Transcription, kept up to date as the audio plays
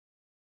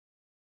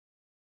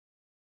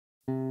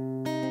And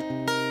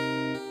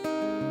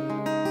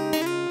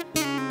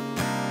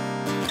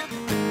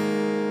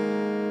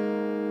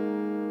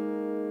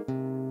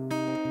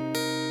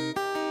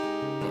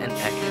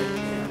action.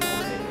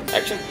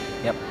 Action?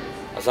 Yep.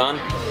 Hassan,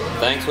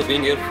 thanks for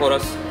being here for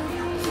us.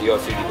 This is your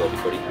CD,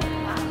 buddy.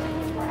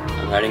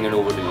 I'm handing it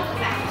over to you.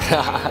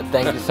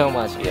 Thank you so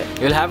much. Yeah.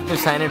 You'll have to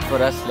sign it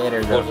for us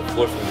later though. Of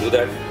course we'll do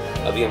that.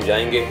 Abhi hum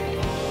jayenge.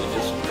 We'll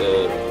just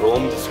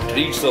roam the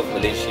streets of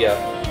Malaysia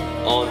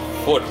on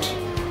foot.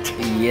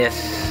 Yes.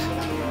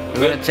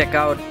 We're gonna check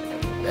out,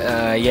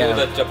 yeah. With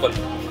our chappal.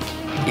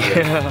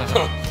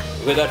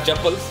 With our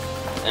chappals.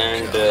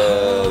 And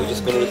we're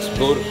just going to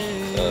explore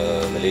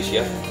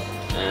Malaysia.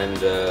 And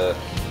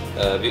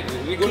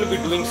we're going to be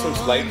doing some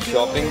slight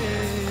shopping.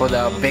 For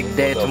the big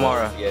day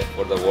tomorrow. Yeah,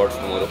 for the awards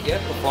tomorrow. Yeah,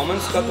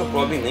 performance ka to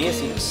probably nahi hai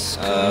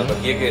scene.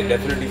 But yeah,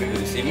 definitely we'll be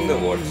receiving the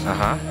awards.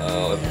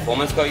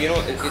 Performance ka, you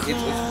know,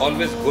 it's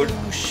always good.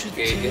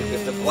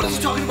 If the what is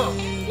he talking about?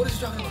 What is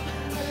he talking about?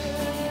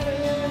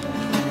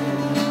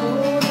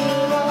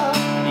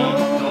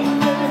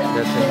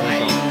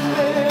 That's it.